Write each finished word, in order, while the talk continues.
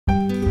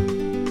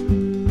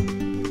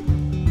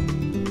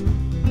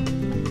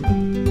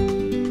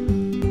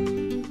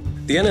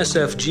The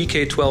NSF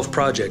GK-12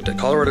 project at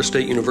Colorado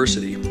State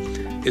University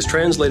is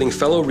translating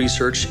fellow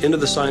research into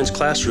the science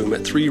classroom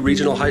at 3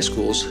 regional high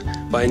schools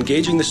by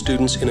engaging the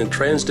students in a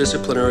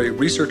transdisciplinary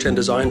research and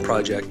design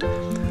project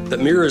that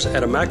mirrors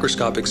at a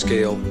macroscopic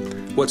scale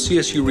what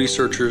CSU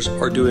researchers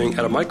are doing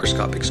at a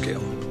microscopic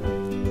scale.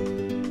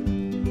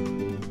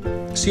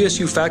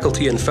 CSU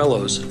faculty and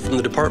fellows from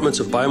the departments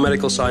of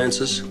biomedical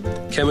sciences,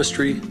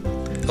 chemistry,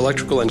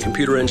 electrical and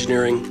computer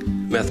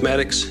engineering,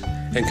 mathematics,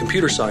 and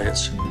computer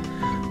science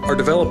are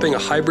developing a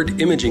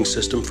hybrid imaging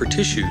system for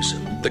tissues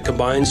that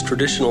combines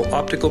traditional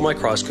optical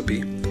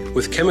microscopy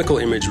with chemical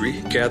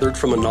imagery gathered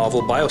from a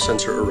novel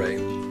biosensor array.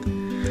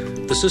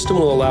 The system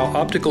will allow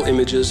optical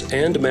images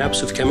and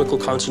maps of chemical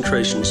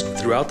concentrations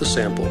throughout the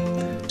sample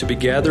to be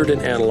gathered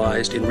and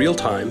analyzed in real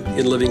time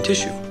in living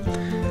tissue,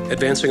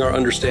 advancing our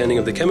understanding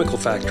of the chemical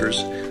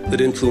factors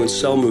that influence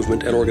cell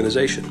movement and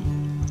organization.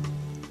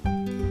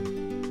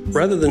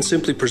 Rather than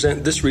simply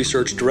present this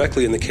research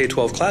directly in the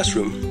K-12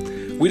 classroom,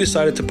 we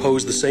decided to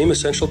pose the same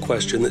essential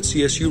question that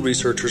CSU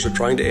researchers are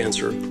trying to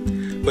answer,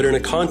 but in a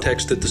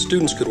context that the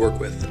students could work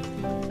with.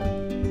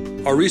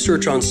 Our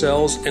research on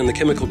cells and the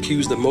chemical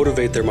cues that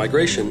motivate their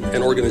migration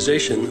and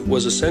organization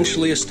was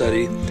essentially a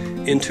study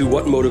into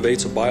what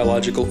motivates a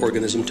biological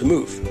organism to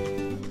move.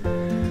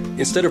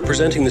 Instead of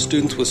presenting the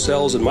students with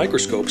cells and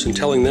microscopes and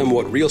telling them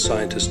what real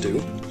scientists do,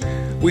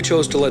 we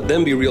chose to let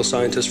them be real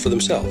scientists for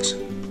themselves.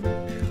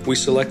 We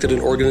selected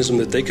an organism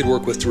that they could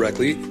work with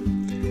directly,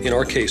 in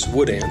our case,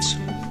 wood ants,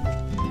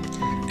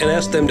 and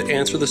asked them to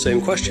answer the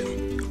same question: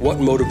 what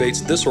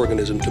motivates this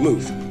organism to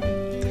move?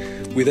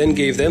 We then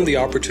gave them the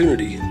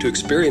opportunity to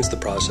experience the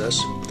process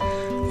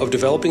of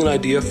developing an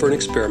idea for an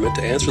experiment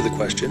to answer the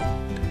question,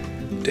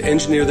 to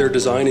engineer their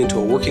design into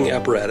a working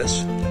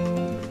apparatus,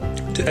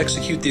 to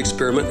execute the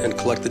experiment and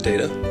collect the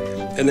data,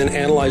 and then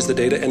analyze the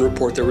data and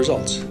report their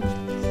results.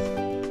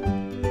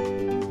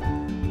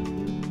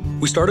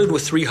 We started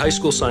with 3 high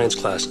school science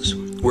classes,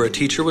 where a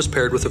teacher was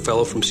paired with a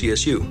fellow from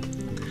CSU.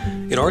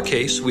 In our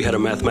case, we had a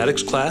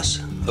mathematics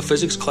class, a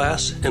physics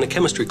class, and a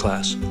chemistry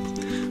class.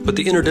 But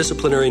the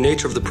interdisciplinary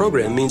nature of the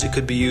program means it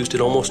could be used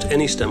in almost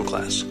any STEM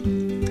class.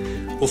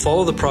 We'll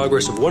follow the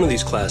progress of one of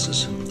these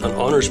classes, an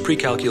honors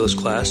pre-calculus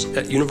class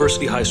at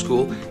University High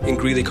School in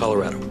Greeley,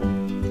 Colorado.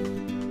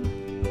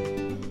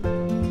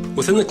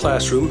 Within the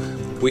classroom,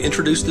 we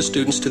introduced the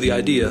students to the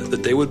idea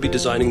that they would be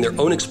designing their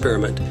own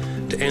experiment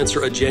to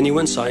answer a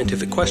genuine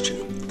scientific question,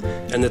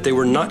 and that they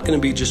were not going to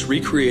be just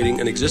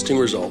recreating an existing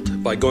result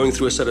by going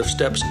through a set of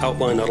steps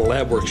outlined on a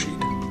lab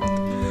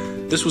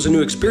worksheet. This was a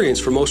new experience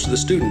for most of the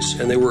students,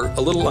 and they were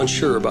a little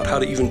unsure about how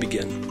to even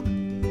begin.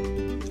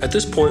 At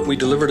this point, we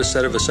delivered a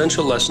set of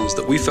essential lessons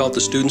that we felt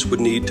the students would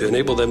need to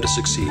enable them to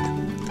succeed.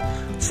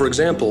 For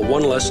example,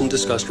 one lesson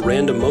discussed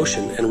random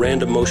motion and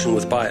random motion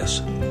with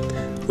bias.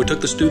 We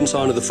took the students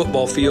onto the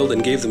football field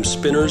and gave them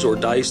spinners or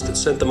dice that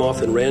sent them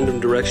off in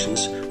random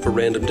directions for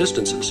random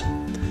distances.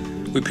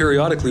 We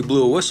periodically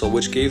blew a whistle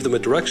which gave them a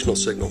directional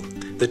signal.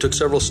 They took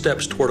several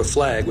steps toward a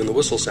flag when the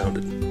whistle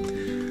sounded.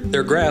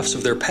 Their graphs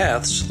of their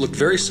paths looked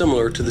very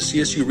similar to the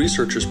CSU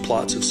researchers'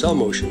 plots of cell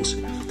motions,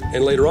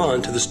 and later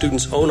on to the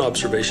students' own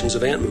observations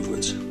of ant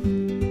movements.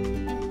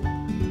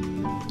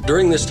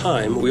 During this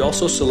time, we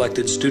also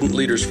selected student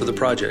leaders for the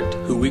project,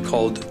 who we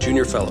called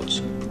Junior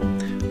Fellows.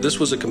 This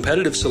was a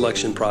competitive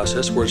selection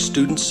process where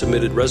students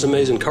submitted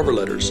resumes and cover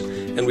letters,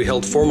 and we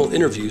held formal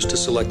interviews to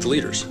select the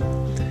leaders.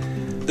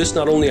 This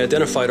not only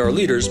identified our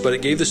leaders, but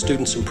it gave the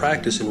students some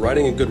practice in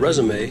writing a good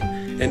resume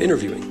and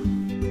interviewing.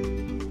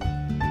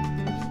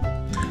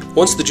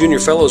 Once the Junior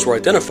Fellows were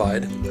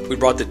identified, we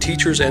brought the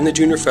teachers and the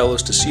Junior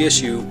Fellows to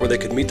CSU where they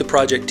could meet the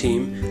project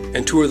team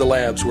and tour the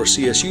labs where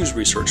CSU's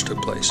research took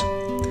place.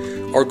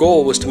 Our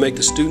goal was to make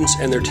the students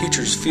and their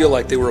teachers feel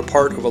like they were a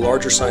part of a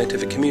larger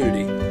scientific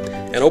community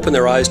and open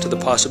their eyes to the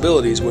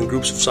possibilities when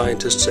groups of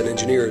scientists and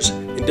engineers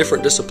in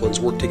different disciplines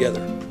work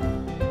together.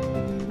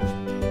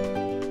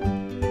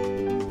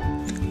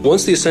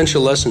 Once the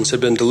essential lessons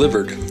had been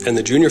delivered and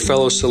the Junior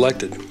Fellows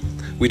selected,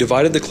 we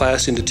divided the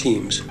class into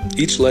teams,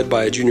 each led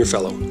by a Junior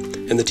Fellow,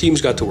 and the teams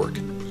got to work.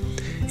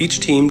 Each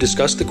team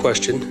discussed the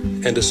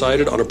question and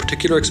decided on a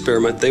particular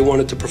experiment they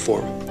wanted to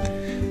perform.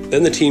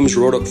 Then the teams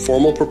wrote up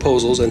formal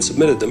proposals and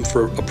submitted them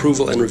for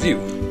approval and review.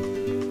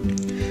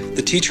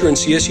 The teacher and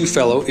CSU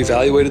Fellow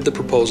evaluated the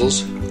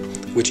proposals,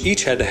 which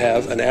each had to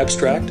have an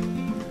abstract,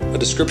 a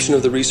description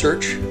of the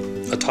research,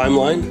 a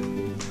timeline,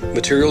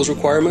 materials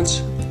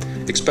requirements,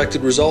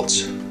 expected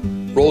results,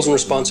 roles and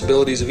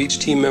responsibilities of each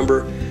team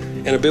member,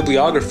 and a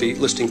bibliography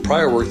listing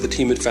prior work the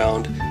team had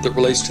found that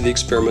relates to the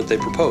experiment they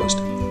proposed.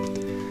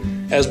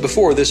 As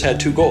before, this had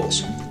 2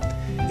 goals.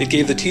 It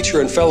gave the teacher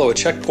and fellow a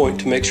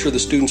checkpoint to make sure the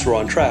students were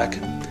on track,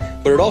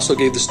 but it also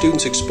gave the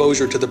students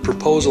exposure to the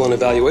proposal and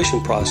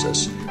evaluation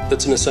process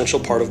that's an essential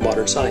part of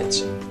modern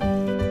science.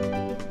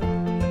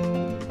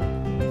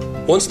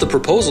 Once the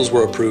proposals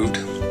were approved,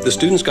 the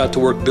students got to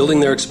work building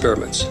their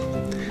experiments.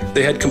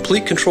 They had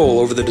complete control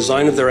over the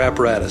design of their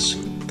apparatus.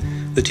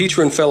 The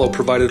teacher and fellow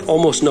provided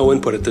almost no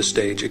input at this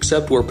stage,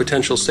 except where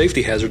potential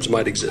safety hazards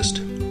might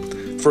exist.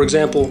 For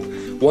example,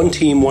 One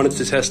team wanted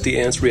to test the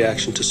ants'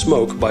 reaction to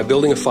smoke by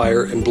building a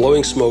fire and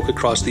blowing smoke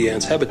across the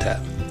ants' habitat.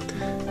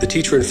 The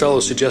teacher and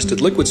fellows suggested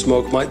liquid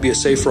smoke might be a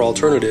safer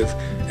alternative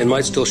and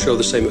might still show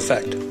the same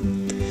effect.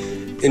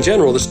 In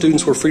general, the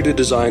students were free to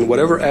design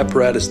whatever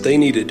apparatus they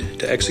needed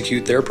to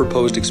execute their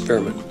proposed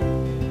experiment.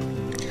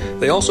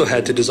 They also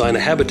had to design a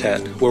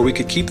habitat where we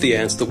could keep the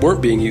ants that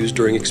weren't being used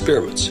during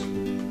experiments.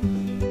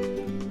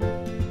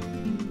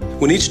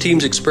 When each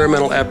team's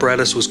experimental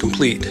apparatus was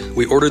complete,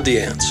 we ordered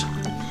the ants.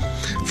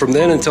 From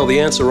then until the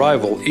ants'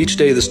 arrival, each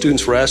day the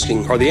students were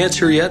asking, "Are the ants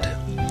here yet?"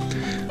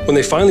 When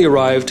they finally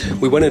arrived,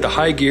 we went into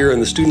high gear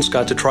and the students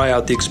got to try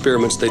out the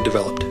experiments they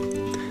developed.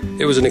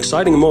 It was an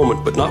exciting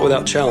moment, but not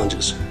without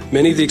challenges.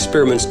 Many of the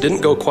experiments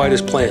didn't go quite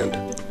as planned.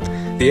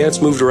 The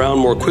ants moved around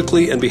more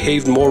quickly and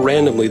behaved more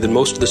randomly than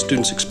most of the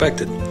students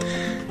expected,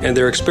 and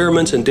their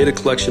experiments and data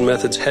collection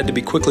methods had to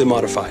be quickly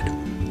modified.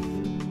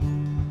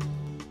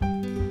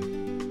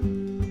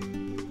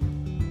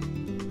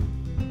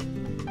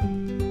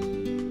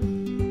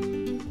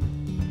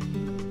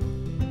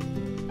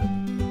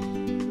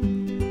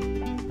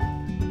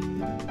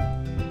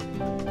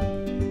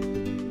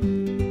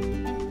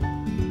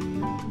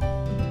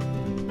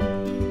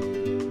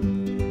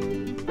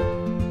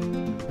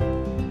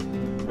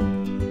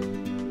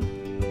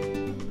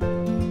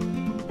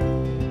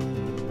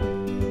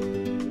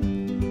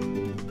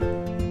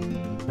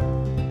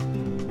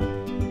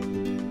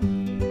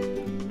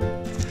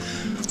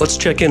 Let's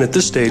check in at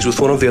this stage with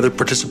one of the other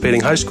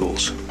participating high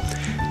schools.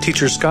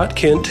 Teachers Scott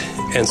Kent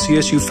and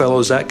CSU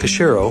fellow Zach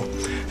Cachero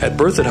at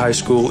Berthoud High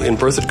School in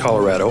Berthoud,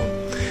 Colorado,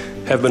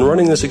 have been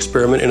running this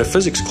experiment in a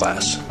physics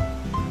class.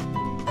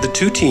 The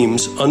two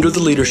teams, under the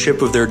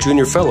leadership of their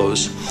junior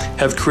fellows,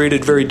 have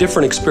created very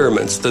different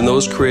experiments than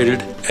those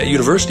created at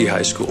University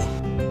High School.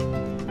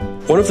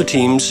 One of the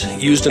teams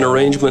used an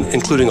arrangement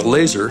including a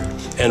laser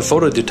and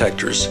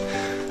photodetectors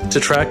to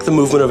track the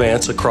movement of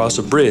ants across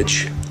a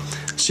bridge,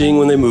 seeing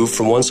when they move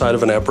from one side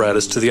of an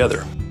apparatus to the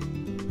other.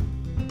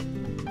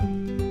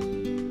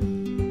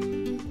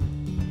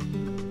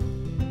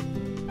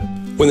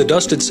 When the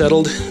dust had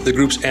settled, the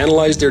groups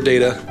analyzed their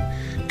data,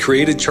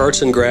 created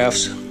charts and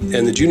graphs,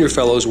 and the junior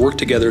fellows worked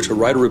together to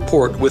write a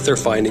report with their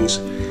findings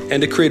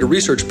and to create a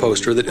research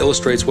poster that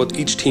illustrates what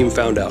each team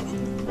found out.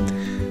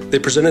 They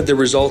presented their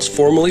results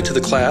formally to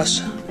the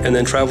class and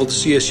then traveled to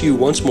CSU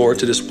once more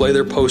to display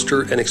their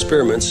poster and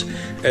experiments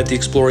at the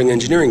Exploring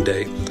Engineering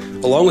Day,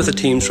 along with the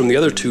teams from the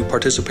other two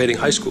participating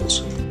high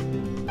schools.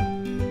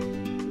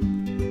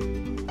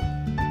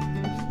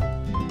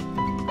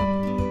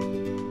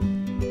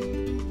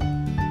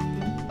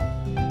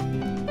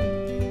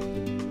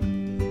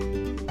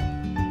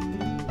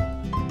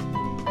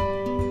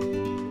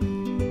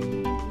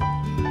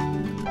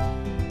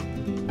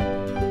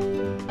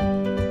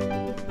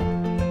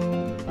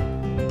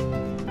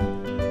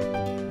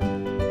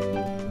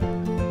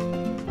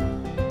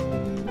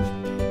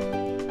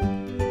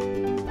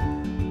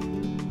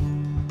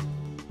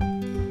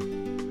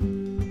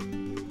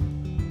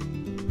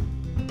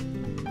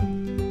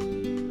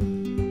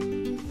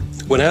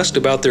 When asked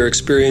about their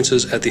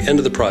experiences at the end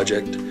of the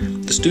project,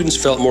 the students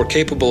felt more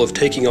capable of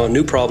taking on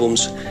new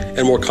problems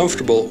and more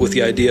comfortable with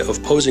the idea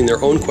of posing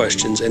their own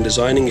questions and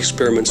designing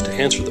experiments to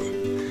answer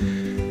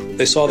them.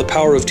 They saw the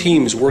power of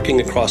teams working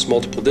across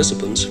multiple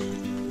disciplines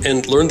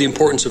and learned the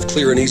importance of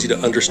clear and easy to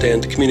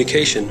understand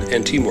communication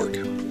and teamwork.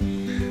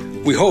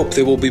 We hope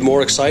they will be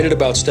more excited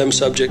about STEM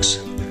subjects,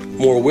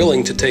 more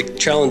willing to take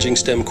challenging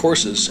STEM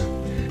courses,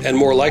 and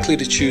more likely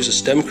to choose a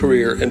STEM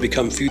career and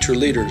become future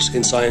leaders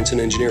in science and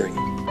engineering.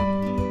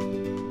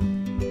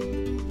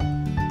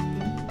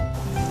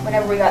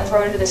 Whenever we got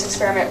thrown into this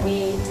experiment,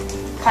 we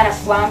kind of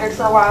floundered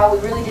for a while.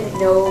 We really didn't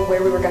know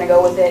where we were going to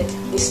go with it.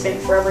 We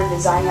spent forever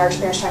designing our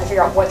experiments, trying to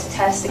figure out what to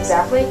test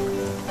exactly.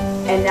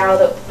 And now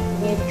that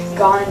we've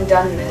gone and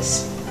done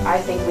this, I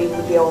think we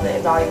would be able to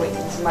evaluate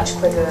things much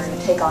quicker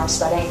and take on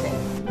just about anything.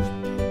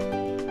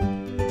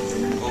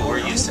 Well, we're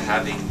used to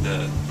having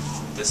the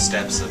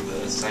steps of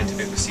the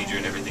scientific procedure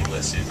and everything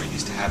listed. We're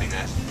used to having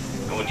that.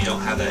 And when you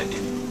don't have that,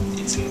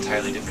 it's an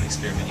entirely different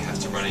experiment. You have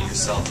to run it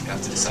yourself. You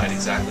have to decide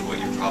exactly what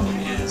your problem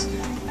is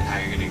and how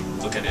you're going to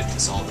look at it to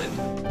solve it.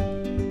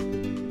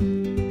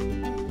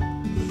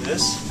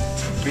 This,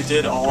 we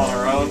did all on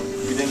our own.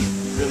 We didn't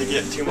really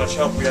get too much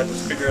help. We had to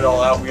figure it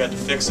all out. We had to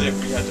fix it.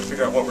 We had to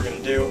figure out what we're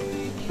going to do.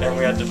 And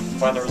we had to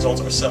find the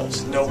results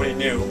ourselves. Nobody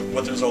knew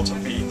what the results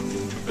would be,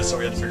 so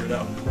we had to figure it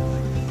out.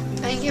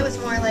 I think it was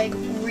more like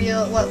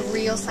what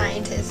real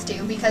scientists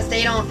do, because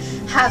they don't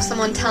have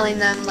someone telling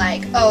them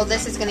like, oh,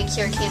 this is going to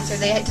cure cancer.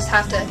 They just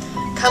have to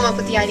come up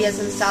with the ideas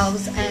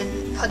themselves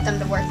and put them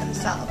to work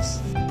themselves.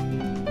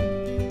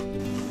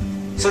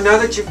 So now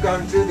that you've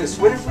gone through this,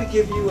 what if we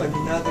give you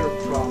another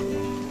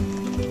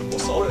problem? We'll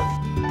solve it.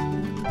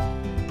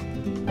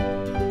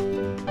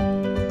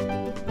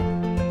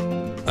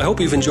 I hope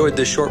you've enjoyed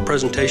this short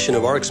presentation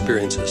of our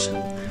experiences,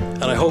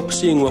 and I hope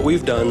seeing what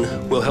we've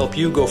done will help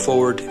you go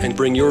forward and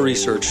bring your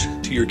research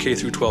to your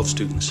K-12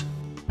 students.